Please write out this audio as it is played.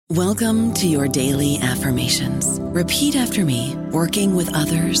Welcome to your daily affirmations. Repeat after me. Working with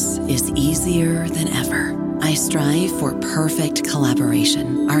others is easier than ever. I strive for perfect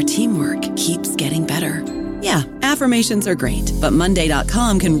collaboration. Our teamwork keeps getting better. Yeah, affirmations are great, but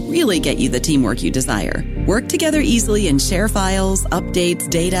Monday.com can really get you the teamwork you desire. Work together easily and share files, updates,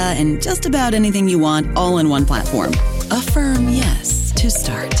 data, and just about anything you want all in one platform. Affirm yes to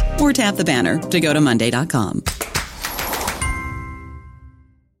start, or tap the banner to go to Monday.com.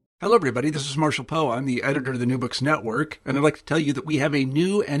 Hello, everybody. This is Marshall Poe. I'm the editor of the New Books Network, and I'd like to tell you that we have a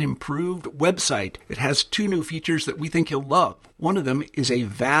new and improved website. It has 2 new features that we think you'll love. One of them is a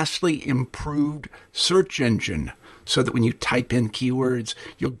vastly improved search engine, so that when you type in keywords,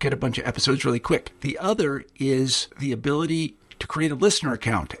 you'll get a bunch of episodes really quick. The other is the ability to create a listener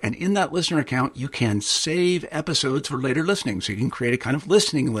account, and in that listener account, you can save episodes for later listening, so you can create a kind of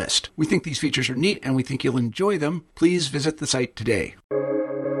listening list. We think these features are neat, and we think you'll enjoy them. Please visit the site today.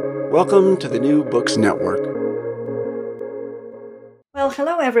 Welcome to the New Books Network. Well,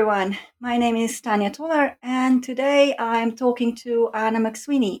 hello everyone. My name is Tanya Toller, and today I'm talking to Anna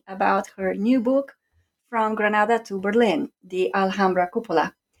McSweeney about her new book, From Granada to Berlin, the Alhambra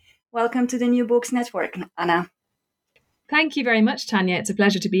Cupola. Welcome to the New Books Network, Anna. Thank you very much, Tanya. It's a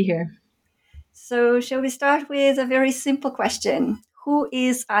pleasure to be here. So, shall we start with a very simple question? Who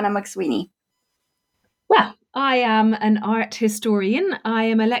is Anna McSweeney? Well, I am an art historian. I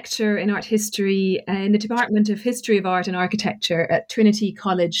am a lecturer in art history in the Department of History of Art and Architecture at Trinity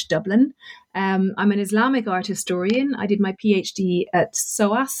College, Dublin. I'm an Islamic art historian. I did my PhD at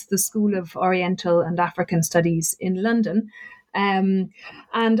SOAS, the School of Oriental and African Studies in London. And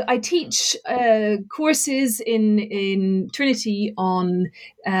I teach courses in Trinity on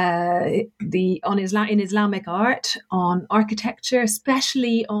Islamic art, on architecture,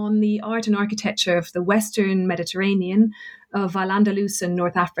 especially on the art and architecture of the Western Mediterranean, of Al-Andalus and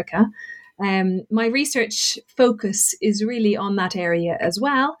North Africa. My research focus is really on that area as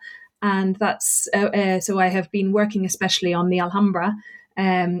well, and that's so I have been working especially on the Alhambra,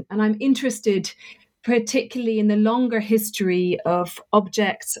 and I'm interested particularly in the longer history of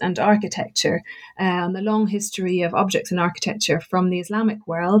objects and architecture, the long history of objects and architecture from the Islamic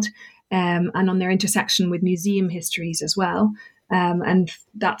world, and on their intersection with museum histories as well. And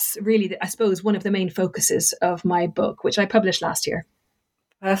that's really, I suppose, one of the main focuses of my book, which I published last year.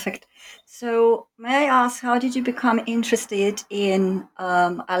 Perfect. So may I ask, how did you become interested in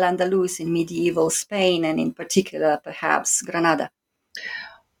Al-Andalus, in medieval Spain, and in particular, perhaps, Granada?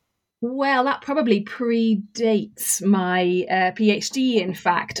 Well, that probably predates my PhD, in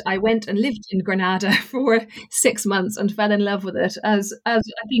fact. I went and lived in Granada for 6 months and fell in love with it, as I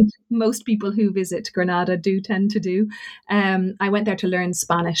think most people who visit Granada do tend to do. I went there to learn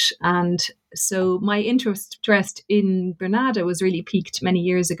Spanish, and so my interest in Granada was really piqued many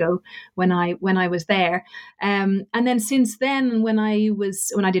years ago when I was there. And then since then, when I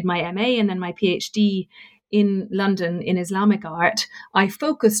did my MA and then my PhD in London in Islamic art, I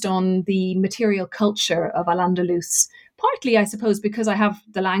focused on the material culture of Al-Andalus, partly, I suppose, because I have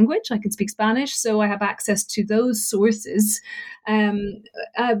the language, I can speak Spanish, so I have access to those sources.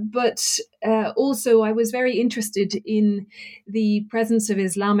 But also I was very interested in the presence of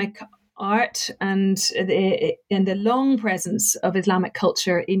Islamic art and the long presence of Islamic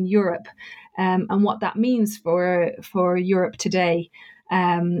culture in Europe, and what that means for Europe today.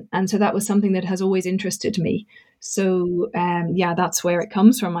 And so that was something that has always interested me. So, that's where it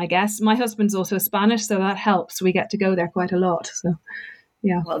comes from, I guess. My husband's also Spanish, so that helps. We get to go there quite a lot. So,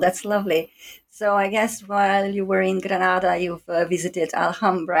 yeah. Well, that's lovely. So I guess while you were in Granada, you've visited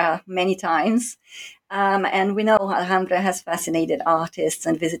Alhambra many times. And we know Alhambra has fascinated artists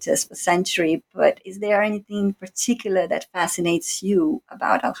and visitors for centuries. But is there anything particular that fascinates you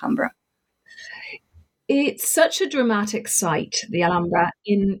about Alhambra? It's such a dramatic site, the Alhambra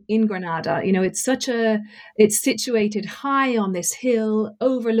in Granada. You know, it's situated high on this hill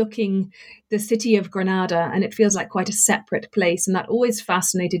overlooking the city of Granada, and it feels like quite a separate place. And that always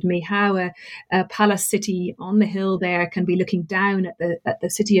fascinated me, how a palace city on the hill there can be looking down at the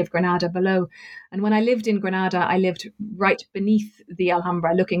city of Granada below. And when I lived in Granada, I lived right beneath the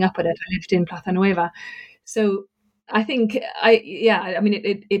Alhambra, looking up at it. I lived in Plaza Nueva. So I think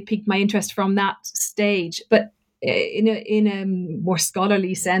it piqued my interest from that stage, but in a more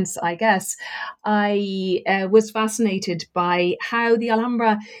scholarly sense, I guess, I was fascinated by how the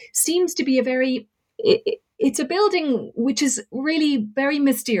Alhambra seems to be it's a building which is really very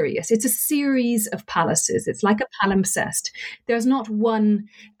mysterious. It's a series of palaces. It's like a palimpsest. There's not one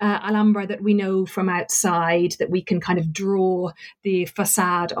Alhambra that we know from outside that we can kind of draw the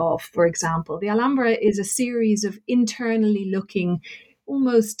facade of, for example. The Alhambra is a series of internally looking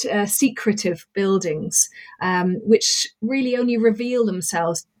almost secretive buildings, which really only reveal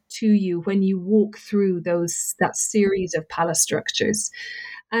themselves to you when you walk through that series of palace structures.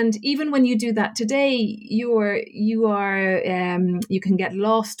 And even when you do that today, you can get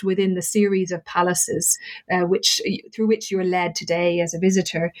lost within the series of palaces through which you're led today as a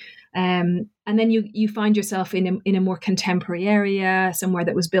visitor. And then you find yourself in a more contemporary area, somewhere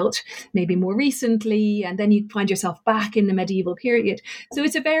that was built maybe more recently, and then you find yourself back in the medieval period. So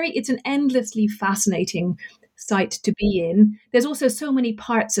it's an endlessly fascinating site to be in. There's also so many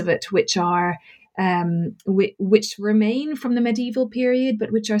parts of it which are which remain from the medieval period,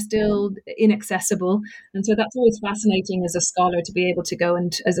 but which are still inaccessible. And so that's always fascinating as a scholar to be able to go,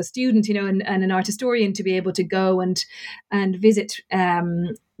 and as a student, and an art historian to be able to go and visit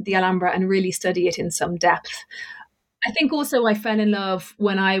the Alhambra and really study it in some depth. I think also I fell in love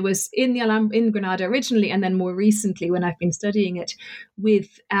when I was in the Alhambra in Granada originally, and then more recently when I've been studying it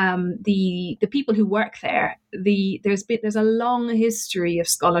with the people who work there. There's a long history of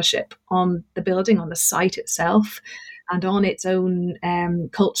scholarship on the building, on the site itself, and on its own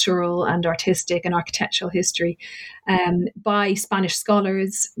cultural and artistic and architectural history, by Spanish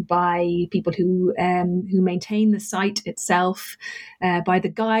scholars, by people who maintain the site itself, by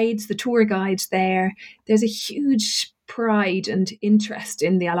the tour guides there. There's a huge pride and interest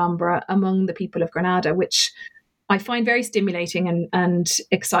in the Alhambra among the people of Granada, which I find very stimulating and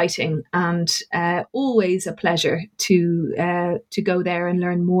exciting, and always a pleasure to go there and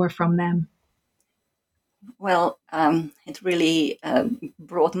learn more from them. Well, it really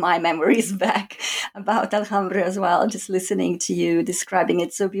brought my memories back about Alhambra as well, just listening to you describing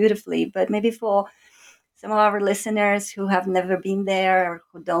it so beautifully. But maybe for some of our listeners who have never been there or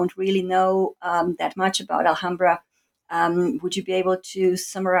who don't really know that much about Alhambra, would you be able to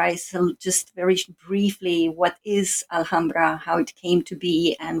summarize just very briefly what is Alhambra, how it came to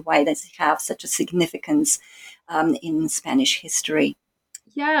be, and why does it have such a significance in Spanish history?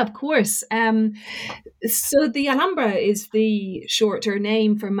 Yeah, of course. So the Alhambra is the shorter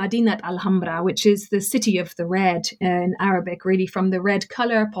name for Madinat Alhambra, which is the city of the red in Arabic, really from the red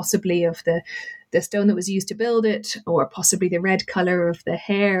color, possibly of the stone that was used to build it, or possibly the red color of the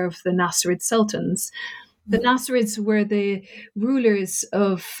hair of the Nasrid sultans. The Nasrids were the rulers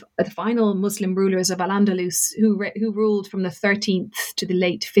of the final Muslim rulers of Al-Andalus, who ruled from the 13th to the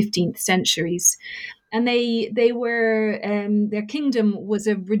late 15th centuries. And they were their kingdom was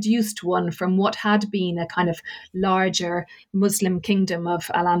a reduced one from what had been a kind of larger Muslim kingdom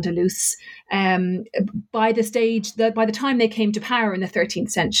of Al-Andalus. By the time they came to power in the 13th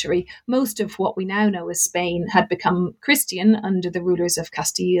century, most of what we now know as Spain had become Christian under the rulers of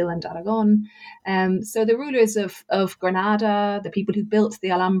Castile and Aragon. So the rulers of Granada, the people who built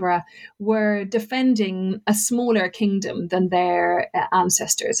the Alhambra, were defending a smaller kingdom than their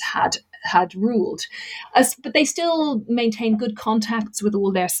ancestors had ruled. But they still maintained good contacts with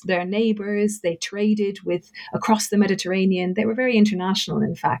all their neighbours. They traded across the Mediterranean. They were very international,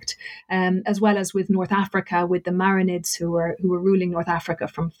 in fact, as well as with North Africa, with the Marinids who were ruling North Africa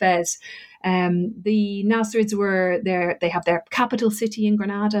from Fez. The Nasrids they have their capital city in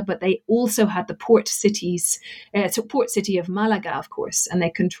Granada, but they also had the port city of Malaga, of course, and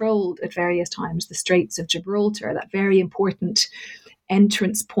they controlled at various times the Straits of Gibraltar, that very important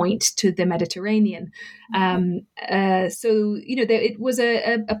entrance point to the Mediterranean. It was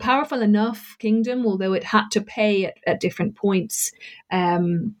a powerful enough kingdom, although it had to pay at different points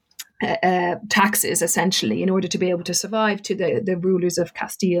taxes, essentially, in order to be able to survive to the rulers of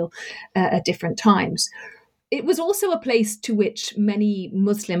Castile at different times. It was also a place to which many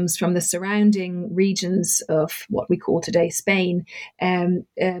Muslims from the surrounding regions of what we call today Spain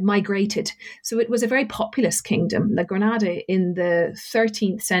migrated. So it was a very populous kingdom. La Granada in the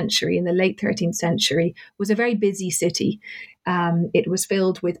 13th century, in the late 13th century, was a very busy city. It was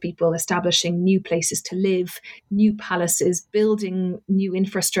filled with people establishing new places to live, new palaces, building new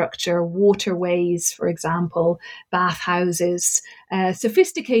infrastructure, waterways, for example, bathhouses,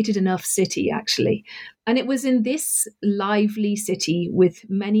 sophisticated enough city, actually. And it was in this lively city with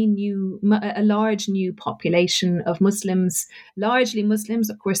a large new population of Muslims, largely Muslims.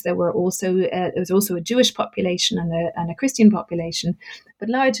 Of course, there was also a Jewish population and a Christian population, but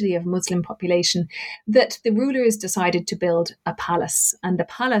largely of Muslim population, that the rulers decided to build a palace. And the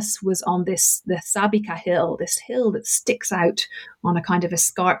palace was on the Sabika hill, this hill that sticks out on a kind of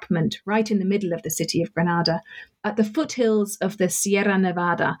escarpment right in the middle of the city of Granada, at the foothills of the Sierra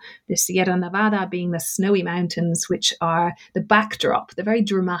Nevada being the snowy mountains, which are the backdrop, the very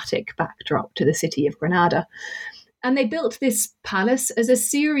dramatic backdrop to the city of Granada. And they built this palace as a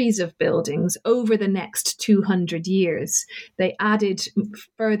series of buildings over the next 200 years. They added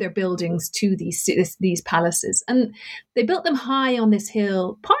further buildings to these palaces. And they built them high on this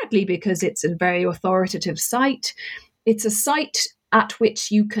hill, partly because it's a very authoritative site. It's a site at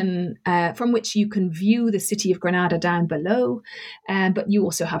which you can, from which you can view the city of Granada down below, but you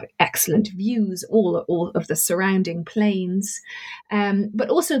also have excellent views all of the surrounding plains. But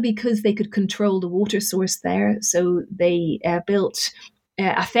also because they could control the water source there, so they built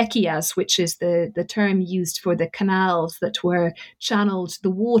acequias, which is the term used for the canals that were channeled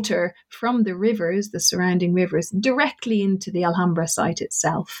the water from the rivers, the surrounding rivers, directly into the Alhambra site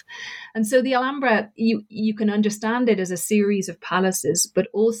itself. And so the Alhambra, you can understand it as a series of palaces, but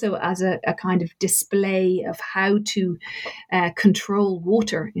also as a kind of display of how to control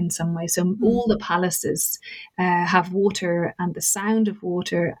water in some way. So all the palaces have water, and the sound of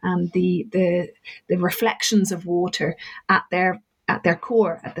water and the reflections of water at their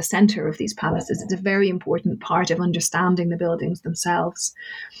core, at the center of these palaces. It's a very important part of understanding the buildings themselves.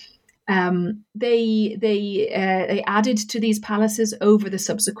 They added to these palaces over the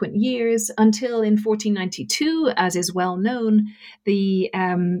subsequent years until in 1492, as is well known, the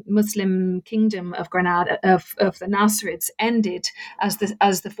Muslim kingdom of Granada of the Nasrids ended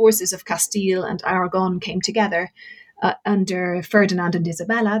as the forces of Castile and Aragon came together under Ferdinand and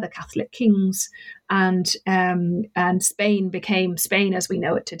Isabella, the Catholic kings, and Spain became Spain as we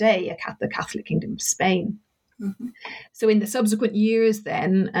know it today, the Catholic Kingdom of Spain. Mm-hmm. So in the subsequent years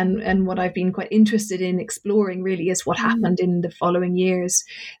then, and what I've been quite interested in exploring really is what happened in the following years.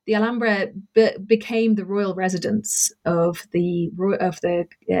 The Alhambra became the royal residence of the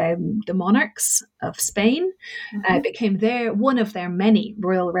monarchs of Spain. Mm-hmm. It became one of their many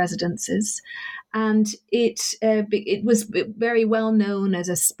royal residences. And it was very well known as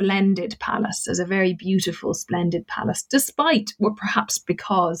a splendid palace, as a very beautiful, splendid palace, despite, or perhaps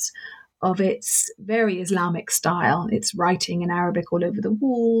because of its very Islamic style, its writing in Arabic all over the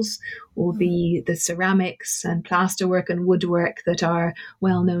walls, all the ceramics and plasterwork and woodwork that are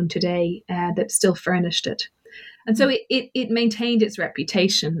well known today that still furnished it. And so it maintained its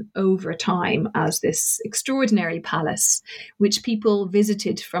reputation over time as this extraordinary palace, which people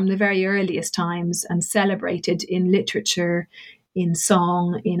visited from the very earliest times and celebrated in literature, in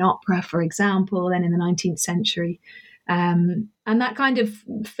song, in opera, for example, and in the 19th century. And that kind of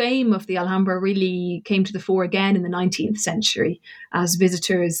fame of the Alhambra really came to the fore again in the 19th century as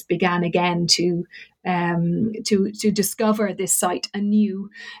visitors began again to discover this site anew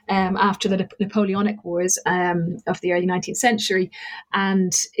after the Napoleonic Wars of the early 19th century.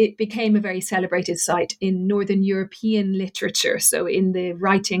 And it became a very celebrated site in Northern European literature, so in the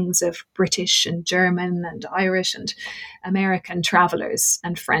writings of British and German and Irish and American travelers,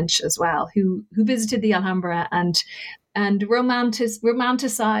 and French as well, who visited the Alhambra and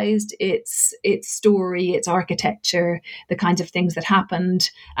romanticized its story, its architecture, the kinds of things that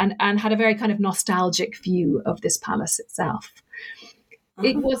happened, and had a very kind of nostalgic view of this palace itself.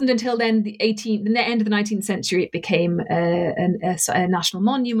 It wasn't until then, the end of the 19th century, it became a national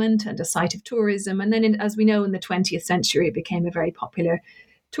monument and a site of tourism. And then, as we know, in the 20th century, it became a very popular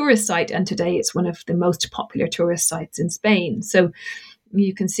tourist site. And today it's one of the most popular tourist sites in Spain. So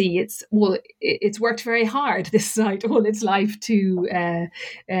you can see it's worked very hard, this site, all its life to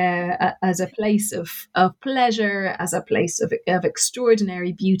as a place of pleasure, as a place of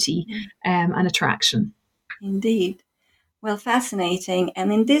extraordinary beauty and attraction. Indeed. Well, fascinating.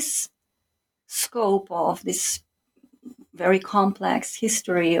 And in this scope of this very complex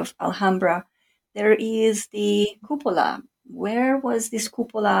history of Alhambra, there is the cupola. Where was this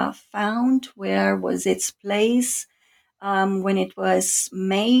cupola found? Where was its place? When it was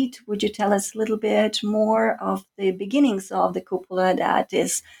made? Would you tell us a little bit more of the beginnings of the cupola that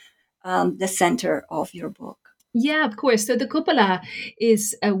is the center of your book? Yeah, of course. So the cupola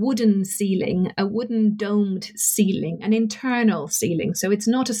is a wooden ceiling, a wooden domed ceiling, an internal ceiling. So it's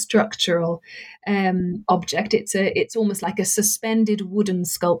not a structural object. It's almost like a suspended wooden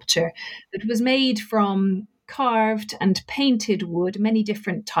sculpture that was made from carved and painted wood, many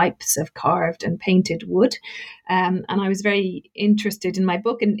different types of carved and painted wood. And I was very interested in my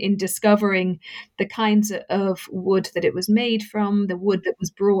book in discovering the kinds of wood that it was made from, the wood that was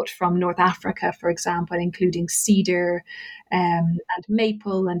brought from North Africa, for example, including cedar and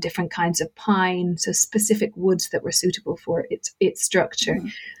maple and different kinds of pine, so specific woods that were suitable for its structure.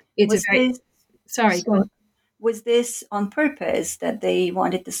 Mm-hmm. Was this on purpose that they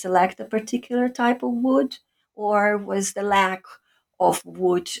wanted to select a particular type of wood? Or was the lack of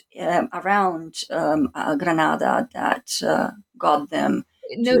wood around Granada that got them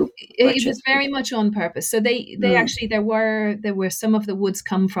No, to it was purchase very wood? much on purpose. So they actually there were some of the woods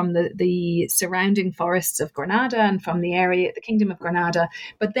come from the surrounding forests of Granada and from the area, the Kingdom of Granada.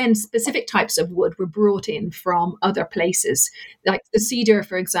 But then specific types of wood were brought in from other places, like the cedar,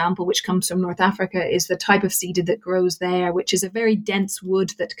 for example, which comes from North Africa, is the type of cedar that grows there, which is a very dense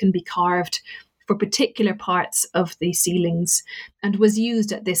wood that can be carved for particular parts of the ceilings and was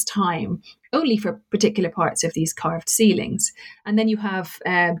used at this time only for particular parts of these carved ceilings. And then you have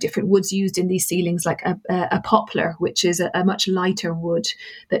different woods used in these ceilings, like a poplar, which is a much lighter wood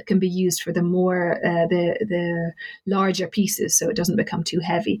that can be used for the more the larger pieces, so it doesn't become too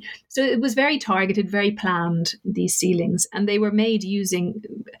heavy. So it was very targeted, very planned, these ceilings, and they were made using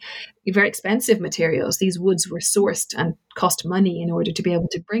very expensive materials. These woods were sourced and cost money in order to be able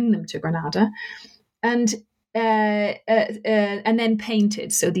to bring them to Granada. And and then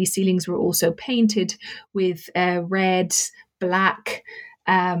painted. So these ceilings were also painted with red, black,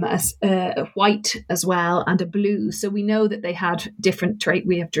 white as well, and a blue. So we know that they had different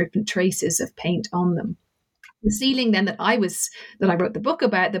traces of paint on them. The ceiling then that I wrote the book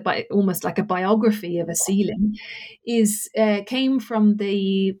about, almost like a biography of a ceiling, came from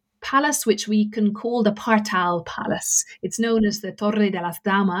the palace which we can call the Partal Palace. It's known as the Torre de las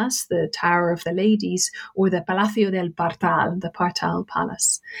Damas, the Tower of the Ladies, or the Palacio del Partal, the Partal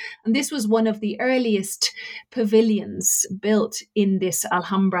Palace. And this was one of the earliest pavilions built in this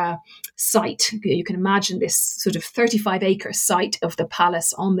Alhambra site. You can imagine this sort of 35-acre site of the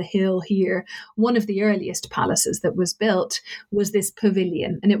palace on the hill here. One of the earliest palaces that was built was this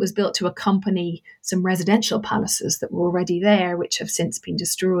pavilion, and it was built to accompany some residential palaces that were already there, which have since been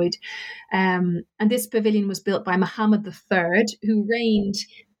destroyed. And this pavilion was built by Muhammad III, who reigned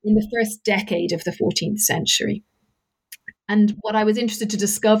in the first decade of the 14th century. And what I was interested to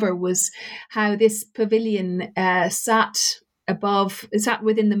discover was how this pavilion sat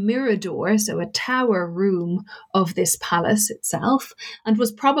within the mirador, so a tower room of this palace itself, and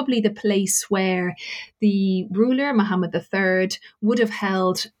was probably the place where the ruler, Muhammad III, would have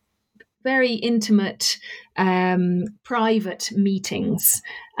held very intimate, private meetings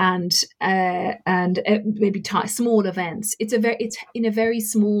and maybe small events. It's in a very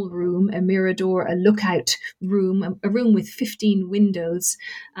small room, a mirador, a lookout room, a room with 15 windows,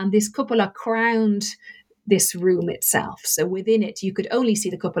 and this cupola crowned this room itself. So within it, you could only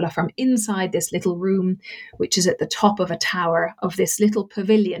see the cupola from inside this little room, which is at the top of a tower of this little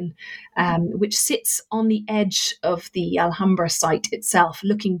pavilion, which sits on the edge of the Alhambra site itself,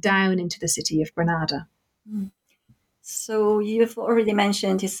 looking down into the city of Granada. So you've already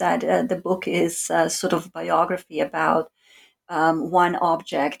mentioned, you said the book is sort of biography about one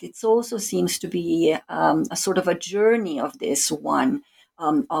object. It also seems to be a sort of a journey of this one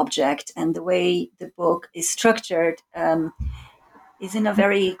object, and the way the book is structured is in a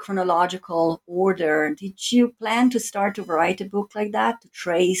very chronological order. Did you plan to start to write a book like that, to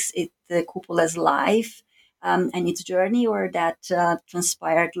trace the cupola's life and its journey, or that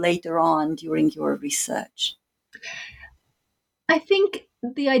transpired later on during your research? I think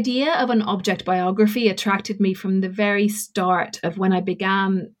the idea of an object biography attracted me from the very start of when I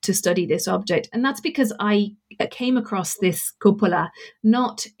began to study this object. And that's because I came across this cupola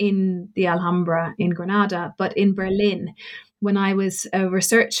not in the Alhambra in Granada, but in Berlin, when I was a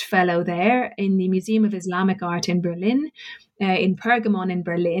research fellow there in the Museum of Islamic Art in Berlin. In Pergamon in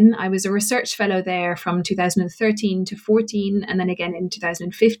Berlin. I was a research fellow there from 2013 to 14, and then again in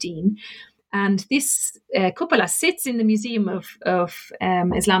 2015. And this cupola sits in the Museum of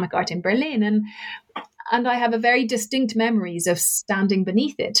Islamic Art in Berlin. And I have a very distinct memories of standing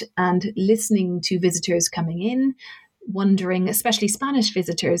beneath it and listening to visitors coming in, wondering, especially Spanish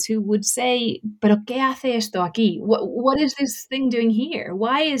visitors, who would say, "Pero qué hace esto aquí? What is this thing doing here?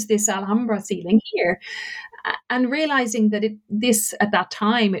 Why is this Alhambra ceiling here?" And realizing that at that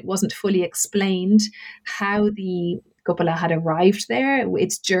time, it wasn't fully explained how the cupola had arrived there,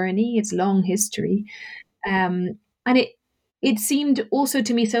 its journey, its long history. And it seemed also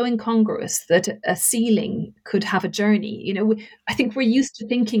to me so incongruous that a ceiling could have a journey. I think we're used to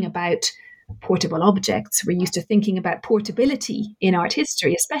thinking about portable objects. We're used to thinking about portability in art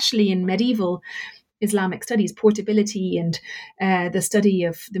history, especially in medieval Islamic studies. Portability and the study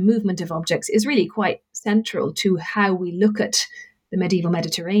of the movement of objects is really quite central to how we look at the medieval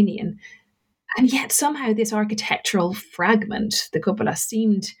Mediterranean. And yet somehow this architectural fragment, the cupola,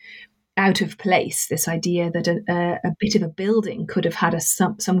 seemed out of place. This idea that a bit of a building could have had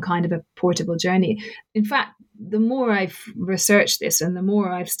some kind of a portable journey. In fact, the more I've researched this and the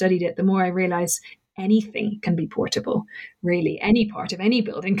more I've studied it, the more I realize anything can be portable, really. Any part of any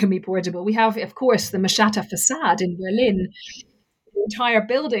building can be portable. We have, of course, the Mashata facade in Berlin, the entire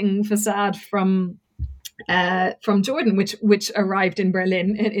building facade from Jordan, which arrived in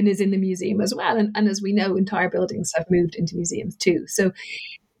Berlin and is in the museum as well. And as we know, entire buildings have moved into museums too. So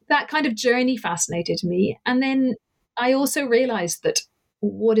that kind of journey fascinated me. And then I also realized that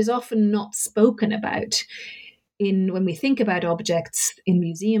what is often not spoken about when we think about objects in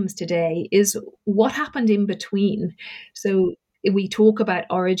museums today is what happened in between. So we talk about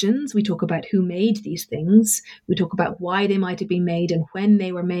origins, we talk about who made these things, we talk about why they might have been made and when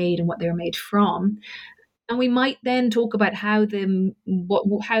they were made and what they were made from. And we might then talk about how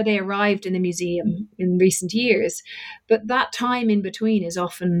they arrived in the museum in recent years, but that time in between is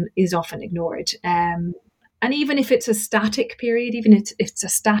often ignored. And even if it's a static period, even if it's a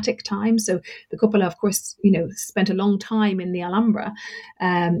static time, so the Cupola, of course, spent a long time in the Alhambra.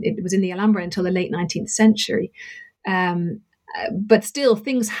 It was in the Alhambra until the late 19th century. But still,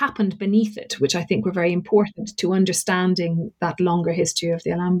 things happened beneath it, which I think were very important to understanding that longer history of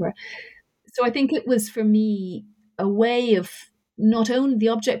the Alhambra. So I think it was, for me, a way of, not only the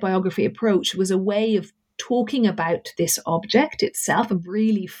object biography approach was a way of talking about this object itself and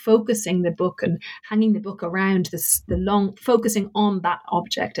really focusing the book and hanging the book around focusing on that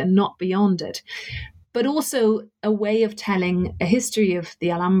object and not beyond it, but also a way of telling a history of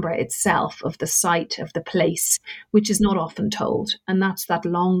the Alhambra itself, of the site, of the place, which is not often told. And that's that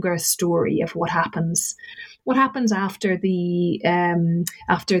longer story of what happens after the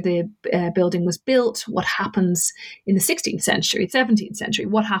building was built, what happens in the 16th century, 17th century,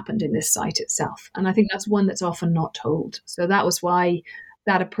 what happened in this site itself. And I think that's one that's often not told. So that was why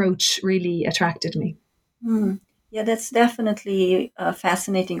that approach really attracted me. Yeah, that's definitely a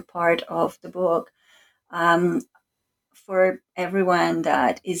fascinating part of the book. For everyone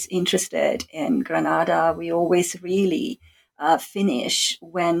that is interested in Granada, we always really finish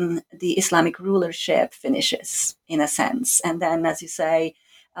when the Islamic rulership finishes, in a sense. And then, as you say,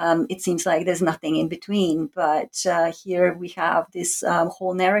 it seems like there's nothing in between. But here we have this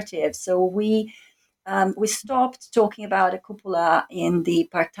whole narrative. So we stopped talking about a cupola in the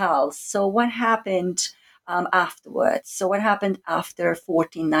Partals. So what happened afterwards? So what happened after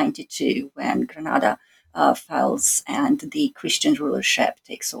 1492 when Granada falls and the Christian rulership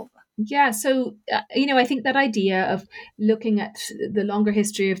takes over? Yeah, so I think that idea of looking at the longer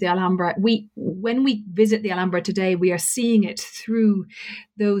history of the Alhambra, when we visit the Alhambra today, we are seeing it through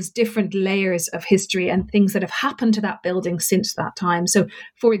those different layers of history and things that have happened to that building since that time. So,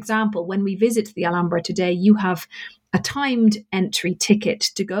 for example, when we visit the Alhambra today, you have a timed entry ticket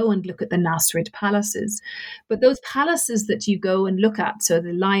to go and look at the Nasrid palaces. But those palaces that you go and look at, so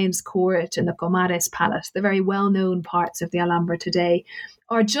the Lion's Court and the Comares Palace, the very well-known parts of the Alhambra today,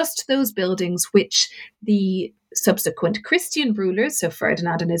 are just those buildings which the subsequent Christian rulers, so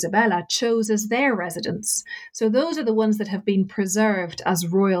Ferdinand and Isabella, chose as their residence. So those are the ones that have been preserved as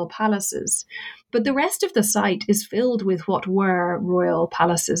royal palaces. But the rest of the site is filled with what were royal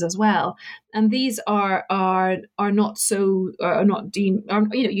palaces as well. And these are not so, are not deemed,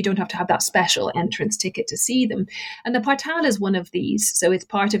 you don't have to have that special entrance ticket to see them. And the Partal is one of these. So it's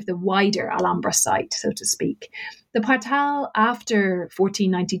part of the wider Alhambra site, so to speak. The Partal, after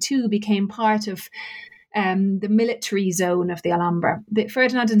 1492, became part of the military zone of the Alhambra.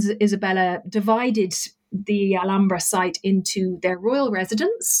 Ferdinand and Isabella divided the Alhambra site into their royal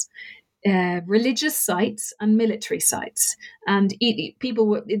residence, religious sites, and military sites. And people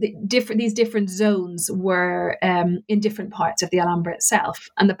were these different zones were in different parts of the Alhambra itself.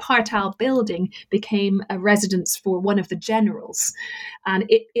 And the Partal building became a residence for one of the generals, and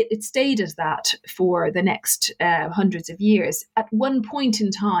it stayed as that for the next hundreds of years. At one point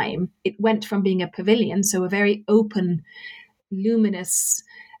in time, it went from being a pavilion, so a very open, luminous,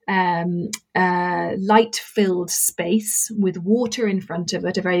 light-filled space with water in front of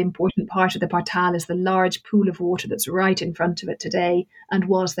it. A very important part of the Partal is the large pool of water that's right in front of it today and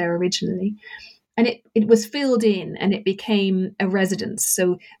was there originally. And it was filled in and it became a residence.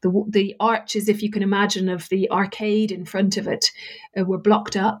 So the arches, if you can imagine, of the arcade in front of it were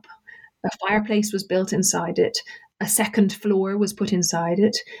blocked up. A fireplace was built inside it. A second floor was put inside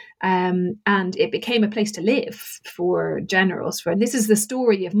it, and it became a place to live for generals. And this is the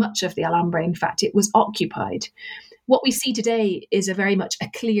story of much of the Alhambra. In fact, it was occupied. What we see today is a very much a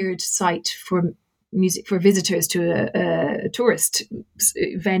cleared site for music, for visitors to a tourist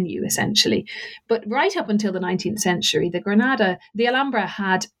venue, essentially. But right up until the 19th century, the Alhambra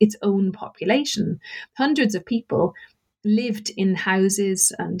had its own population, hundreds of people. lived in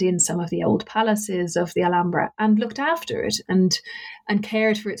houses and in some of the old palaces of the Alhambra and looked after it and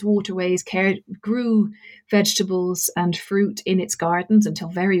cared for its waterways, grew vegetables and fruit in its gardens until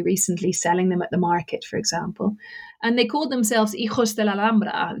very recently, selling them at the market, for example. And they called themselves Hijos de la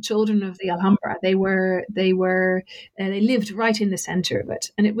Alhambra, children of the Alhambra. They lived right in the center of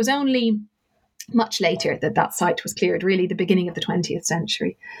it. And it was only much later that site was cleared, really the beginning of the 20th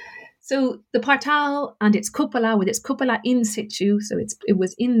century. So the Partal and its cupola, with its cupola in situ, so it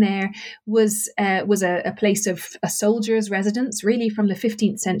was in there, was a place of a soldier's residence, really from the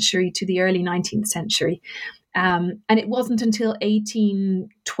 15th century to the early 19th century. And it wasn't until between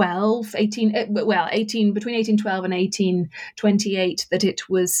 1812 and 1828 that it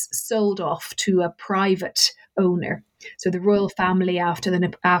was sold off to a private owner. So the royal family, after the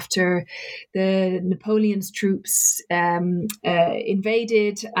Napoleon's troops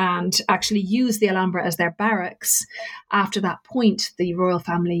invaded and actually used the Alhambra as their barracks, after that point, the royal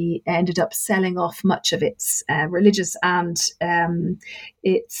family ended up selling off much of its religious and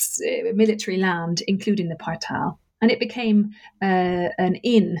its military land, including the Partal. And it became an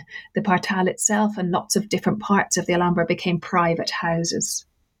inn. The Partal itself and lots of different parts of the Alhambra became private houses.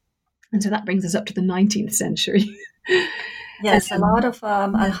 And so that brings us up to the 19th century. Yes, a lot of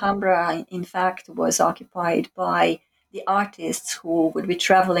Alhambra, in fact, was occupied by the artists who would be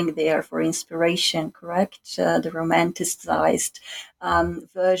traveling there for inspiration, correct? The romanticized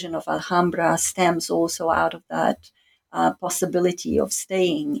version of Alhambra stems also out of that possibility of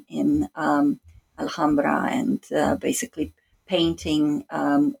staying in Alhambra and basically painting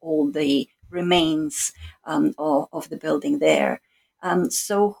all the remains of the building there.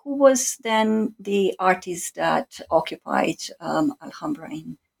 So who was then the artist that occupied Alhambra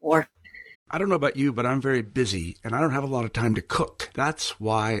I don't know about you, but I'm very busy and I don't have a lot of time to cook. That's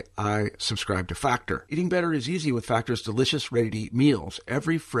why I subscribe to Factor. Eating better is easy with Factor's delicious, ready-to-eat meals.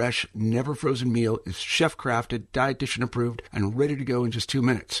 Every fresh, never frozen meal is chef-crafted, dietitian approved, and ready to go in just 2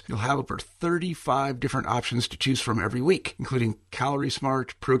 minutes. You'll have over 35 different options to choose from every week, including Calorie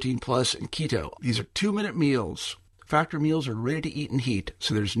Smart, Protein Plus, and Keto. These are 2-minute meals. Factor meals are ready to eat and heat,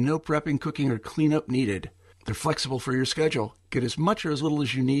 so there's no prepping, cooking, or cleanup needed. They're flexible for your schedule. Get as much or as little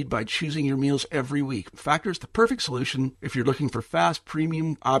as you need by choosing your meals every week. Factor is the perfect solution if you're looking for fast,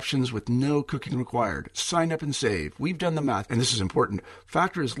 premium options with no cooking required. Sign up and save. We've done the math, and this is important.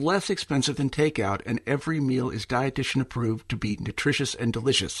 Factor is less expensive than takeout, and every meal is dietitian approved to be nutritious and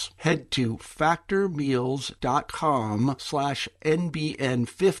delicious. Head to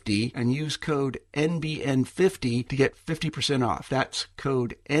factormeals.com/NBN50 and use code NBN50 to get 50% off. That's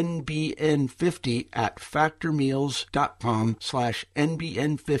code NBN50 at factormeals.com/NBN50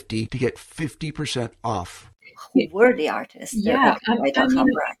 to get 50% off. Who were the artists? Yeah,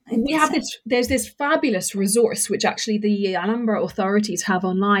 there's this fabulous resource which actually the Alhambra authorities have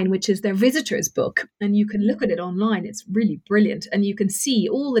online, which is their visitors book, and you can look at it online. It's really brilliant, and you can see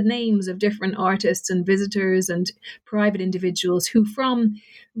all the names of different artists and visitors and private individuals who, from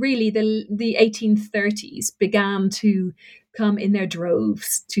really the 1830s, began to come in their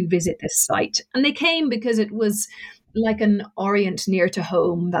droves to visit this site. And they came because it was like an Orient near to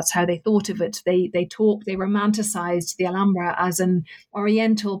home. That's how they thought of it. They romanticized the Alhambra as an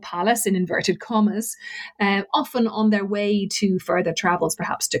Oriental palace, in inverted commas, often on their way to further travels,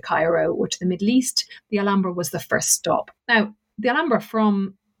 perhaps to Cairo or to the Middle East. The Alhambra was the first stop. Now, the Alhambra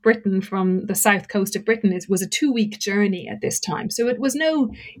from Britain, from the south coast of Britain, was a 2-week journey at this time. So it was no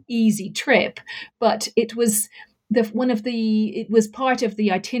easy trip, but it was it was part of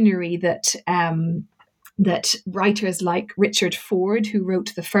the itinerary that writers like Richard Ford, who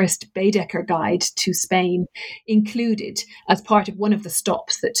wrote the first Baedeker guide to Spain, included as part of one of the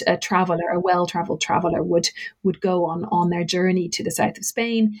stops that a well-traveled traveler would go on their journey to the south of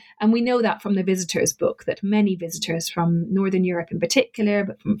Spain. And we know that from the visitors book, that many visitors from Northern Europe in particular,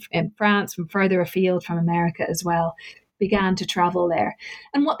 but from France, from further afield, from America as well, began to travel there.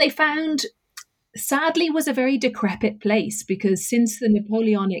 And what they found, sadly, was a very decrepit place, because since the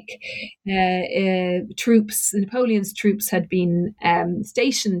Napoleon's troops had been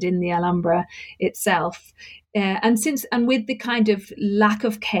stationed in the Alhambra itself, and with the kind of lack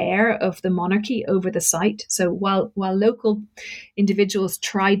of care of the monarchy over the site. So while local individuals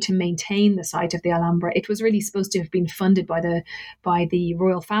tried to maintain the site of the Alhambra, it was really supposed to have been funded by the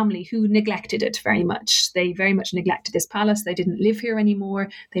royal family, who neglected it very much. They very much neglected this palace. They didn't live here anymore.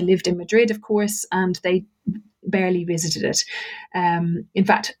 They lived in Madrid, of course, and they barely visited it. In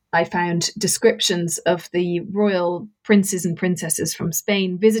fact, I found descriptions of the royal princes and princesses from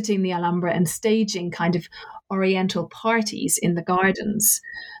Spain visiting the Alhambra and staging kind of Oriental parties in the gardens.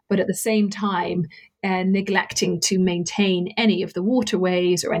 But at the same time, neglecting to maintain any of the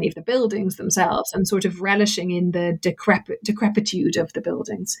waterways or any of the buildings themselves, and sort of relishing in the decrepitude of the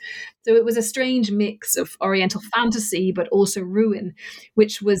buildings. So it was a strange mix of Oriental fantasy, but also ruin,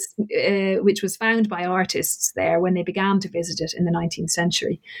 which was found by artists there when they began to visit it in the 19th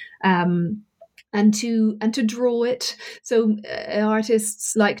century. And to draw it. So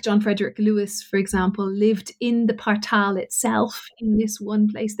artists like John Frederick Lewis, for example, lived in the Partal itself, in this one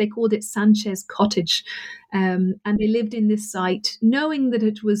place. They called it Sanchez Cottage. And they lived in this site, knowing that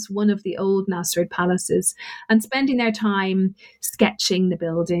it was one of the old Nasrid palaces, and spending their time sketching the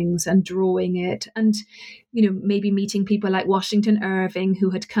buildings and drawing it, and maybe meeting people like Washington Irving,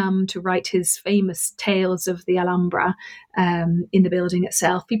 who had come to write his famous tales of the Alhambra in the building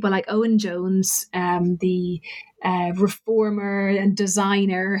itself. People like Owen Jones, the reformer and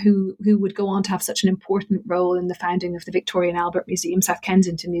designer who would go on to have such an important role in the founding of the Victoria and Albert Museum, South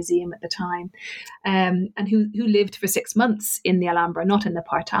Kensington Museum at the time, and who lived for 6 months in the Alhambra, not in the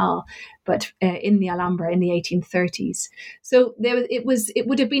Partal, but in the Alhambra in the 1830s. So it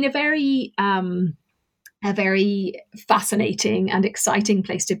would have been a very fascinating and exciting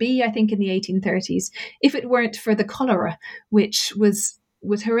place to be, I think, in the 1830s, if it weren't for the cholera, which was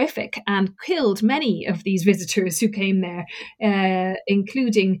horrific and killed many of these visitors who came there,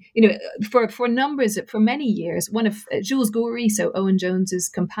 including, for many years. One of Jules Gorey, so Owen Jones's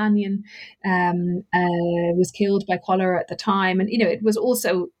companion, was killed by cholera at the time. And, it was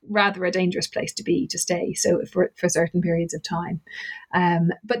also rather a dangerous place to stay, so for certain periods of time.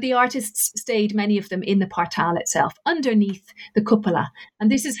 But the artists stayed, many of them, in the Partal itself, underneath the cupola.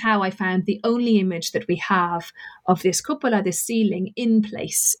 And this is how I found the only image that we have of this cupola, this ceiling, in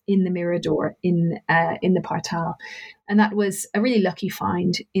place in the Mirador in the Partal. And that was a really lucky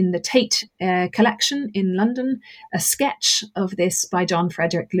find in the Tate collection in London, a sketch of this by John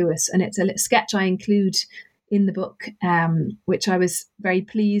Frederick Lewis. And it's a sketch I include in the book, which I was very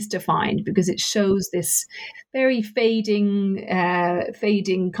pleased to find, because it shows this very fading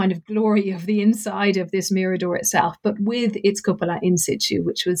kind of glory of the inside of this Mirador itself, but with its cupola in situ,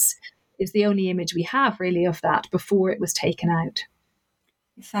 which is the only image we have really of that before it was taken out.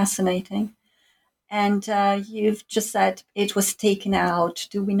 Fascinating. And you've just said it was taken out.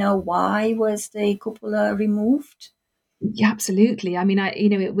 Do we know why was the cupola removed? Yeah, absolutely. I mean,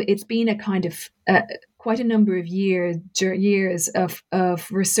 it's been a kind of quite a number of years of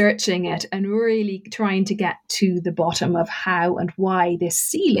researching it and really trying to get to the bottom of how and why this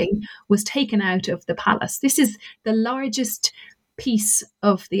ceiling was taken out of the palace. This is the largest piece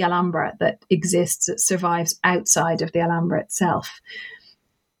of the Alhambra that exists, that survives outside of the Alhambra itself.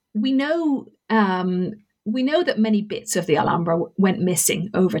 We know that many bits of the Alhambra went missing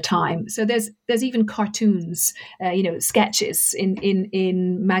over time. So there's even cartoons, sketches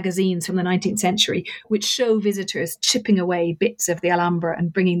in magazines from the 19th century, which show visitors chipping away bits of the Alhambra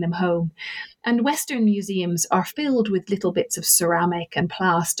and bringing them home. And Western museums are filled with little bits of ceramic and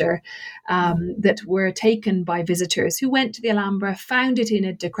plaster that were taken by visitors who went to the Alhambra, found it in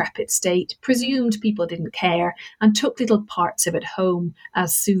a decrepit state, presumed people didn't care, and took little parts of it home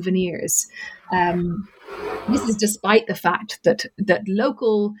as souvenirs. This is despite the fact that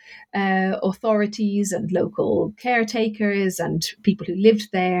local authorities and local caretakers and people who lived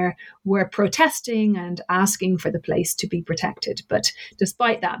there were protesting and asking for the place to be protected. But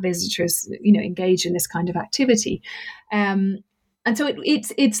despite that, visitors, engage in this kind of activity. And so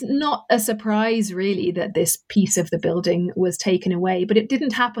it's not a surprise, really, that this piece of the building was taken away, but it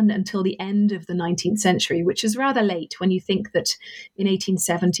didn't happen until the end of the 19th century, which is rather late when you think that in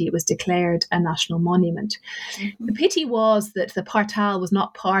 1870 it was declared a national monument. Mm-hmm. The pity was that the Partal was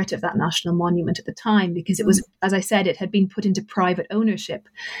not part of that national monument at the time, because it was, as I said, it had been put into private ownership.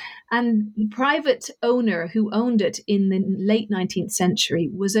 And the private owner who owned it in the late 19th century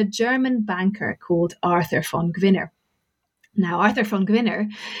was a German banker called Arthur von Gwinner. Now, Arthur von Gwinner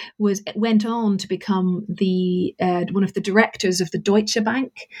went on to become one of the directors of the Deutsche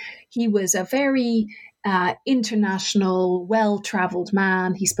Bank. He was a very international, well-travelled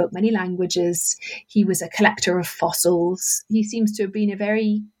man. He spoke many languages. He was a collector of fossils. He seems to have been a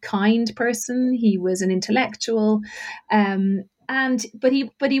very kind person. He was an intellectual. But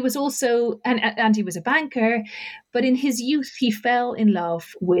he was also, and he was a banker, but in his youth he fell in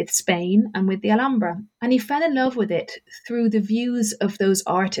love with Spain and with the Alhambra, and he fell in love with it through the views of those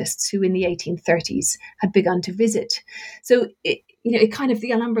artists who in the 1830s had begun to visit. So it kind of,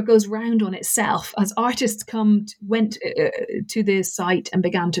 the Alhambra goes round on itself as artists went to the site and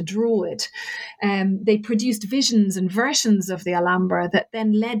began to draw it. They produced visions and versions of the Alhambra that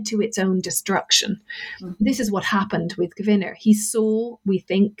then led to its own destruction. Mm-hmm. This is what happened with Gwynner. He saw,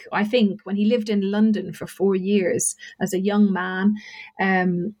 I think, when he lived in London for 4 years as a young man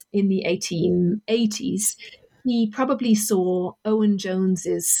in the 1880s, he probably saw Owen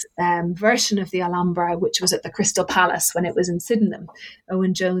Jones's version of the Alhambra, which was at the Crystal Palace when it was in Sydenham.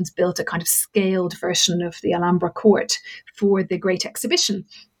 Owen Jones built a kind of scaled version of the Alhambra court for the Great Exhibition,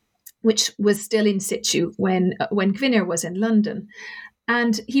 which was still in situ when Gwynner was in London.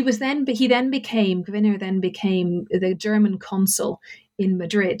 And Gwynner then became the German consul in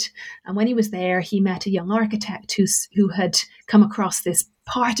Madrid. And when he was there, he met a young architect who had come across this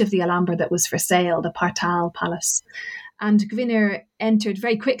part of the Alhambra that was for sale, the Partal Palace. And Gwynner entered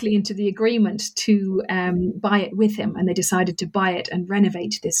very quickly into the agreement to buy it with him, and they decided to buy it and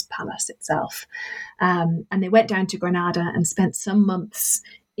renovate this palace itself. And they went down to Granada and spent some months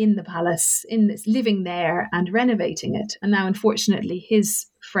in the palace, living there and renovating it. And now, unfortunately, his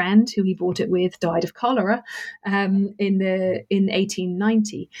friend who he bought it with died of cholera in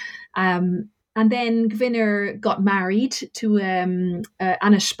 1890. And then Gwynner got married to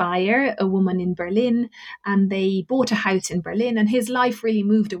Anna Speyer, a woman in Berlin, and they bought a house in Berlin. And his life really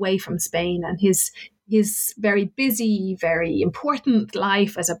moved away from Spain, and his very busy, very important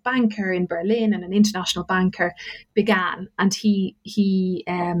life as a banker in Berlin and an international banker began. And he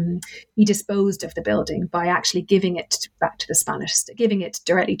disposed of the building by actually giving it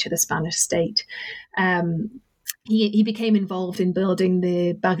directly to the Spanish state. He became involved in building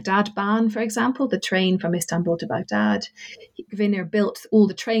the Baghdad Bahn, for example, the train from Istanbul to Baghdad. Gwynner built all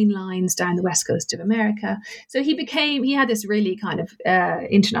the train lines down the west coast of America. So he had this really kind of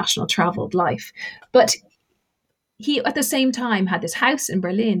international traveled life. But he, at the same time, had this house in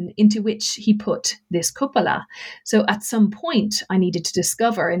Berlin into which he put this cupola. So at some point, I needed to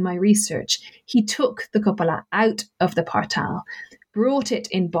discover in my research, he took the cupola out of the Partal, brought it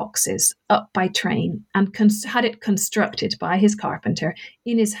in boxes up by train, and had it constructed by his carpenter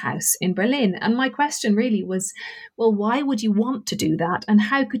in his house in Berlin. And my question really was, well, why would you want to do that? And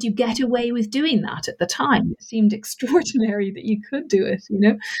how could you get away with doing that at the time? It seemed extraordinary that you could do it,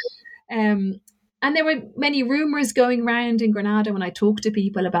 And there were many rumors going around in Granada when I talked to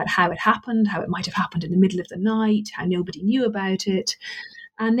people about how it happened, how it might have happened in the middle of the night, how nobody knew about it.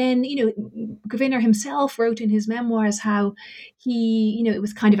 And then, Gwynner himself wrote in his memoirs how he, it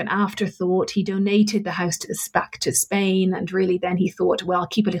was kind of an afterthought. He donated the house back to Spain, and really then he thought, well, I'll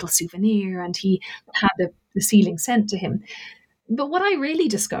keep a little souvenir, and he had the ceiling sent to him. But what I really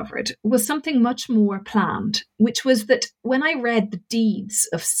discovered was something much more planned, which was that when I read the deeds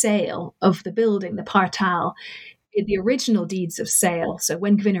of sale of the building, the Partal, the original deeds of sale, so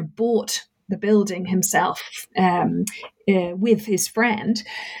when Gwynner bought the building himself with his friend,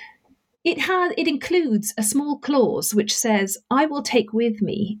 it includes a small clause which says, I will take with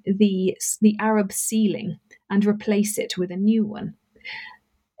me the Arab ceiling and replace it with a new one.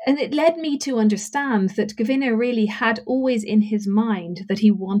 And it led me to understand that Gwynner really had always in his mind that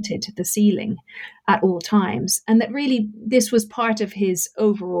he wanted the ceiling at all times, and that really this was part of his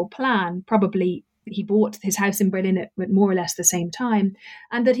overall plan. Probably he bought his house in Berlin at more or less the same time,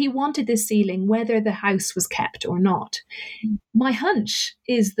 and that he wanted this ceiling whether the house was kept or not. My hunch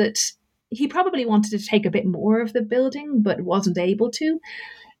is that he probably wanted to take a bit more of the building, but wasn't able to,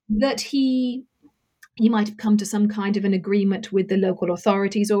 that he might have come to some kind of an agreement with the local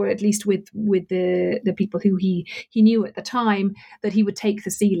authorities, or at least with the people who he knew at the time, that he would take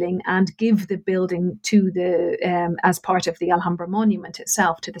the ceiling and give the building to the as part of the Alhambra monument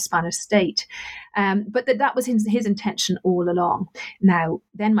itself to the Spanish state. But that was his intention all along. Now,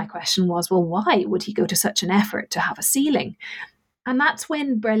 then my question was, well, why would he go to such an effort to have a ceiling? And that's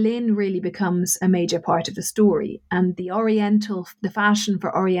when Berlin really becomes a major part of the story, and the fashion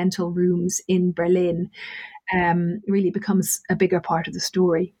for Oriental rooms in Berlin really becomes a bigger part of the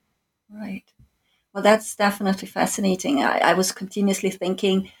story. Right. Well, that's definitely fascinating. I was continuously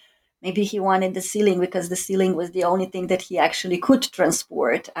thinking maybe he wanted the ceiling because the ceiling was the only thing that he actually could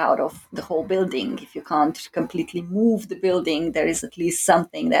transport out of the whole building. If you can't completely move the building, there is at least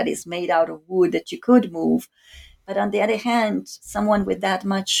something that is made out of wood that you could move. But on the other hand, someone with that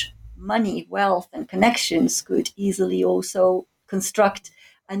much money, wealth, and connections could easily also construct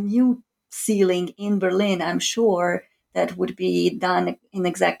a new ceiling in Berlin, I'm sure, that would be done in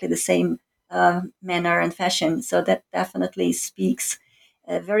exactly the same manner and fashion. So that definitely speaks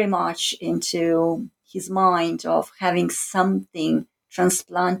very much into his mind of having something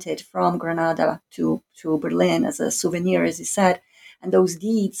transplanted from Granada to Berlin as a souvenir, as he said. and those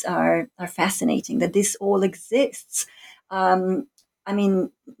deeds are fascinating, that this all exists. I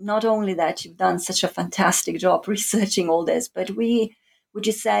mean, not only that you've done such a fantastic job researching all this, but we, would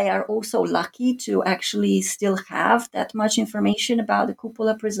you say, are also lucky to actually still have that much information about the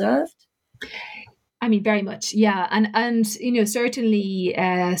cupola preserved? I mean, very much, yeah, and certainly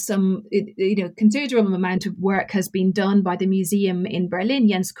some considerable amount of work has been done by the museum in Berlin.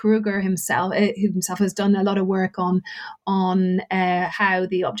 Jens Kruger himself has done a lot of work on how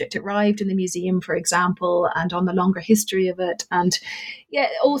the object arrived in the museum, for example, and on the longer history of it. And yeah,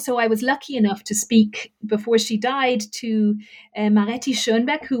 also I was lucky enough to speak before she died to Maretti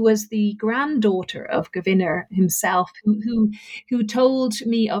Schönbeck, who was the granddaughter of Gewinner himself, who told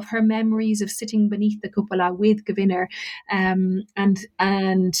me of her memories of sitting beneath the cupola with Gewinner and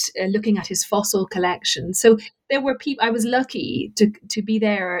looking at his fossil collection. So there were people. I was lucky to be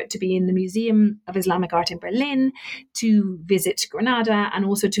there, to be in the Museum of Islamic Art in Berlin, to visit Granada, and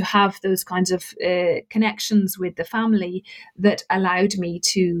also to have those kinds of connections with the family that allowed me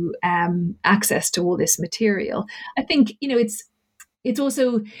to access to all this material. I think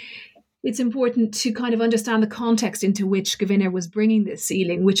it's important to kind of understand the context into which Gewinner was bringing this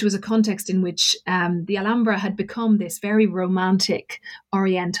ceiling, which was a context in which the Alhambra had become this very romantic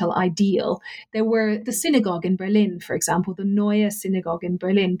Oriental ideal. There were the synagogue in Berlin, for example, the Neue Synagogue in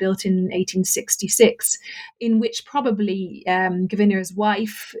Berlin, built in 1866, in which probably Gewinner's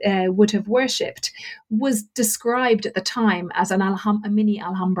wife would have worshipped, was described at the time as a mini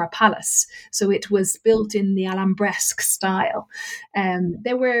Alhambra palace. So it was built in the Alhambresque style.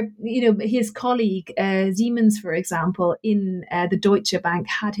 There were, his colleague Siemens, for example, in the Deutsche Bank,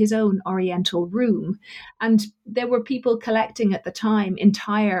 had his own Oriental room, and there were people collecting at the time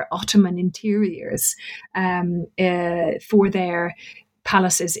entire Ottoman interiors for their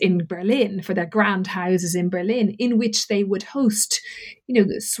palaces in Berlin, for their grand houses in Berlin, in which they would host,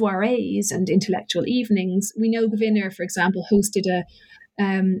 soirees and intellectual evenings. We know Gewinner, for example, hosted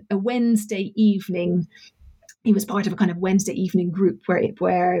a Wednesday evening. He was part of a kind of Wednesday evening group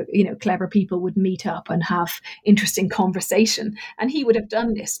where clever people would meet up and have interesting conversation, and he would have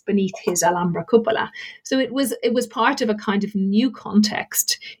done this beneath his Alhambra cupola. So it was part of a kind of new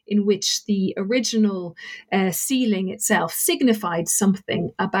context in which the original ceiling itself signified something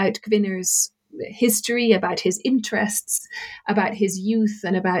about Gewinner's history, about his interests, about his youth,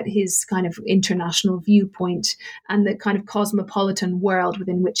 and about his kind of international viewpoint and the kind of cosmopolitan world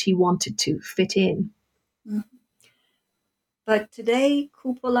within which he wanted to fit in. But today,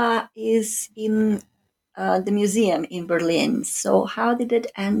 Cupola is in the museum in Berlin. So how did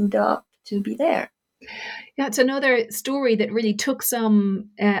it end up to be there? Yeah, it's another story that really took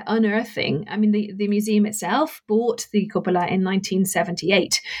some unearthing. I mean, the museum itself bought the cupola in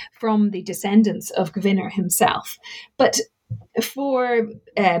 1978 from the descendants of Gewinner himself. But for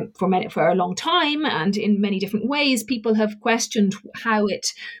a long time, and in many different ways, people have questioned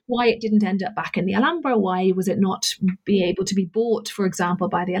why it didn't end up back in the Alhambra. Why was it not be able to be bought, for example,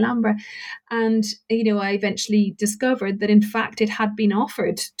 by the Alhambra? And I eventually discovered that in fact it had been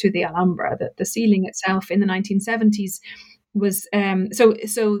offered to the Alhambra. That the ceiling itself in the 1970s was so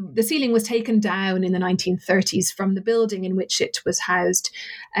the ceiling was taken down in the 1930s from the building in which it was housed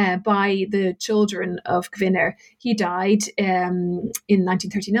by the children of Gewinner. He died in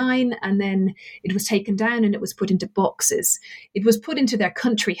 1939, and then it was taken down and it was put into boxes. It was put into their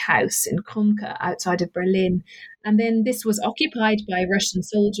country house in Krumke outside of Berlin, and then this was occupied by Russian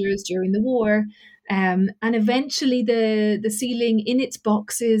soldiers during the war. And eventually the ceiling in its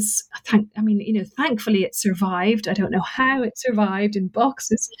boxes, thankfully it survived. I don't know how it survived in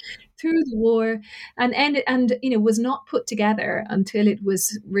boxes through the war, and was not put together until it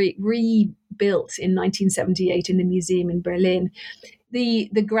was rebuilt in 1978 in the museum in Berlin. The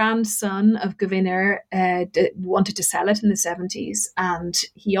grandson of Gewinner wanted to sell it in the 70s, and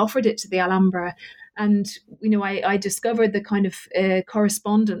he offered it to the Alhambra. And, I discovered the kind of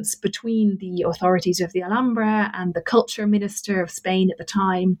correspondence between the authorities of the Alhambra and the culture minister of Spain at the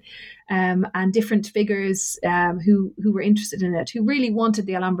time, and different figures who were interested in it, who really wanted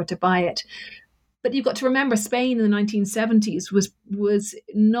the Alhambra to buy it. But you've got to remember, Spain in the 1970s was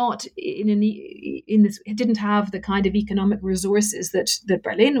not in this. It didn't have the kind of economic resources that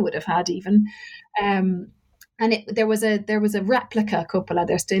Berlin would have had even. And there was a replica cupola,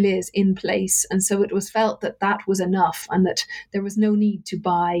 there still is, in place. And so it was felt that was enough, and that there was no need to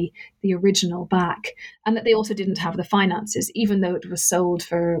buy the original back. And that they also didn't have the finances, even though it was sold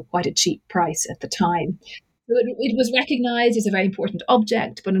for quite a cheap price at the time. So it was recognised as a very important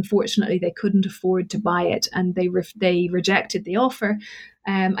object, but unfortunately they couldn't afford to buy it, and they rejected the offer.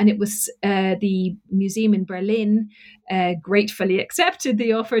 And it was the museum in Berlin gratefully accepted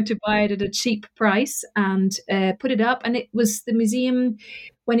the offer to buy it at a cheap price and put it up. And it was the museum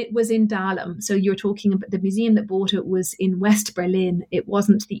when it was in Dahlem. So you're talking about the museum that bought it was in West Berlin. It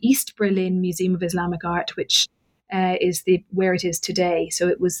wasn't the East Berlin Museum of Islamic Art, which is where it is today. So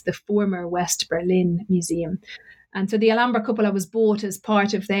it was the former West Berlin Museum. And so the Alhambra Cupola was bought as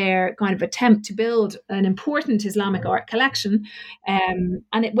part of their kind of attempt to build an important Islamic art collection. And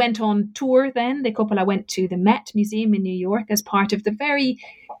it went on tour then. The Cupola went to the Met Museum in New York as part of the very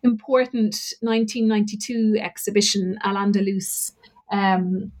important 1992 exhibition, Al-Andalus,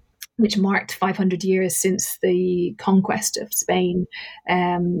 which marked 500 years since the conquest of Spain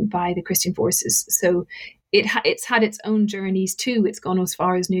by the Christian forces. So it's had its own journeys too. It's gone as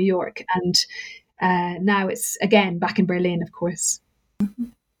far as New York, and now it's again back in Berlin, of course.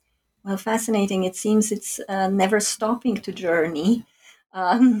 Well, fascinating. It seems it's never stopping to journey.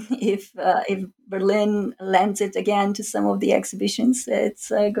 If Berlin lends it again to some of the exhibitions, it's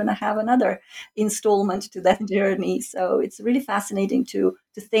going to have another installment to that journey. So it's really fascinating to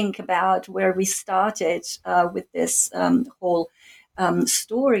think about where we started with this whole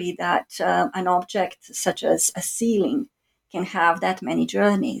story that an object such as a ceiling can have that many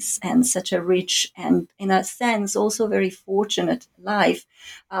journeys and such a rich and, in a sense, also very fortunate life.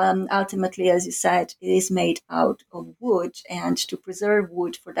 Ultimately, as you said, it is made out of wood, and to preserve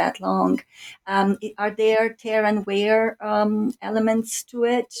wood for that long, are there tear and wear elements to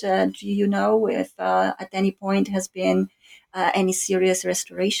it? Do you know if at any point has been any serious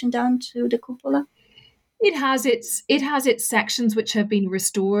restoration done to the cupola? It has its sections which have been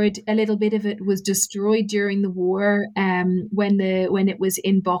restored. A little bit of it was destroyed during the war, when it was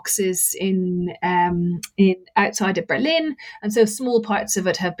in boxes in outside of Berlin, and so small parts of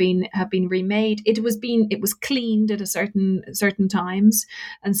it have been remade. It was cleaned at a certain times,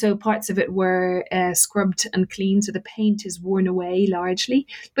 and so parts of it were scrubbed and cleaned. So the paint is worn away largely,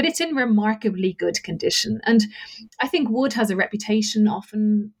 but it's in remarkably good condition. And I think wood has a reputation,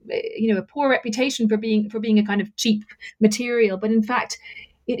 often, a poor reputation for being a kind of cheap material, but in fact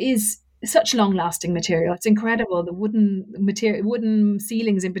it is such long-lasting material. It's incredible, the wooden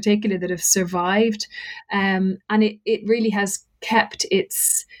ceilings in particular that have survived, and it really has kept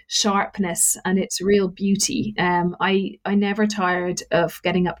its sharpness and its real beauty. I never tired of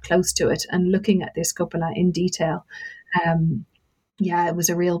getting up close to it and looking at this cupola in detail. It was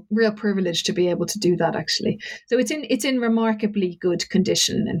a real privilege to be able to do that, actually. So it's in remarkably good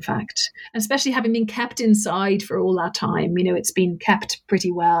condition, in fact, especially having been kept inside for all that time. It's been kept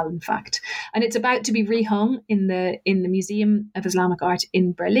pretty well, in fact, and it's about to be rehung in the Museum of Islamic Art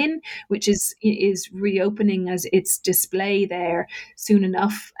in Berlin, which is reopening as its display there soon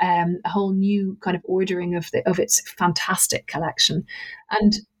enough. A whole new kind of ordering of its fantastic collection.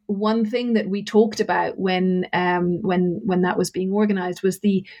 And one thing that we talked about when that was being organized was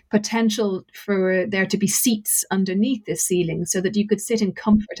the potential for there to be seats underneath this ceiling so that you could sit in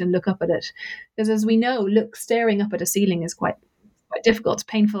comfort and look up at it. Because as we know, staring up at a ceiling is quite difficult. It's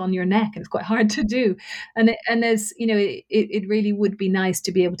painful on your neck and it's quite hard to do. And there's, it really would be nice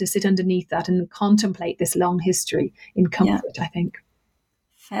to be able to sit underneath that and contemplate this long history in comfort, I think.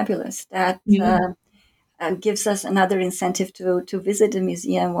 Fabulous. That gives us another incentive to visit the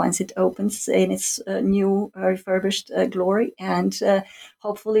museum once it opens in its new refurbished glory, and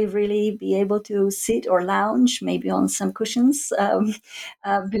hopefully really be able to sit or lounge maybe on some cushions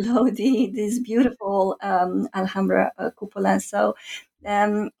below this beautiful Alhambra cupola. So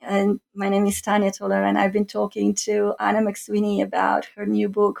and my name is Tanya Toller, and I've been talking to Anna McSweeney about her new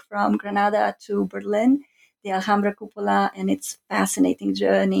book, From Granada to Berlin, the Alhambra Cupola and its fascinating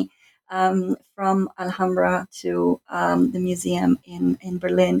journey from Alhambra to the museum in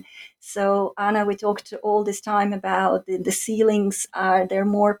Berlin. So, Anna, we talked all this time about the ceilings. Are there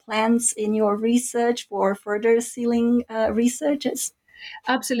more plans in your research for further ceiling researches?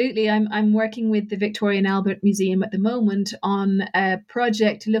 Absolutely. I'm working with the Victoria and Albert Museum at the moment on a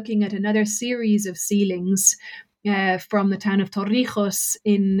project looking at another series of ceilings from the town of Torrijos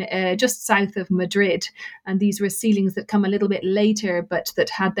in just south of Madrid. And these were ceilings that come a little bit later, but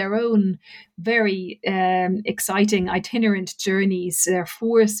that had their own very exciting itinerant journeys. There are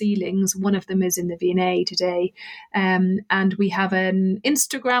 4 ceilings. One of them is in the V&A today. And we have an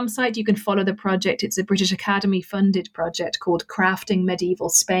Instagram site. You can follow the project. It's a British Academy funded project called Crafting Medieval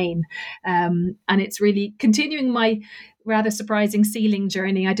Spain. And it's really continuing my rather surprising ceiling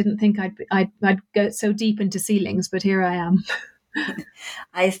journey. I didn't think I'd go so deep into ceilings, but here I am.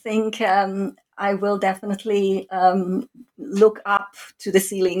 I think I will definitely look up to the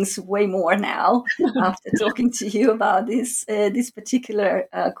ceilings way more now after talking to you about this particular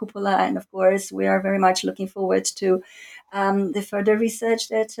cupola. And of course, we are very much looking forward to the further research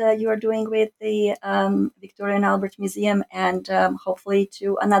that you are doing with the Victoria and Albert Museum, and hopefully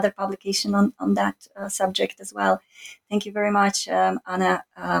to another publication on that subject as well. Thank you very much, Anna,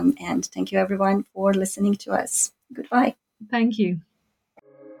 and thank you everyone for listening to us. Goodbye. Thank you.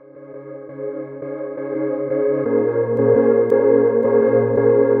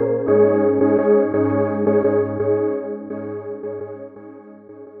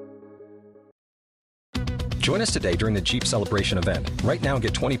 Join us today during the Jeep Celebration event. Right now,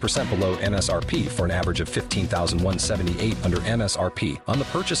 get 20% below MSRP for an average of $15,178 under MSRP on the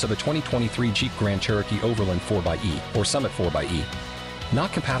purchase of a 2023 Jeep Grand Cherokee Overland 4xE or Summit 4xE.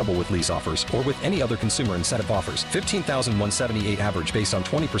 Not compatible with lease offers or with any other consumer incentive offers. $15,178 average based on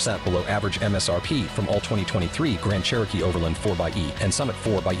 20% below average MSRP from all 2023 Grand Cherokee Overland 4xE and Summit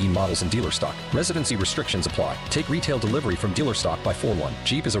 4xE models in dealer stock. Residency restrictions apply. Take retail delivery from dealer stock by 4/1.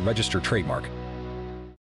 Jeep is a registered trademark.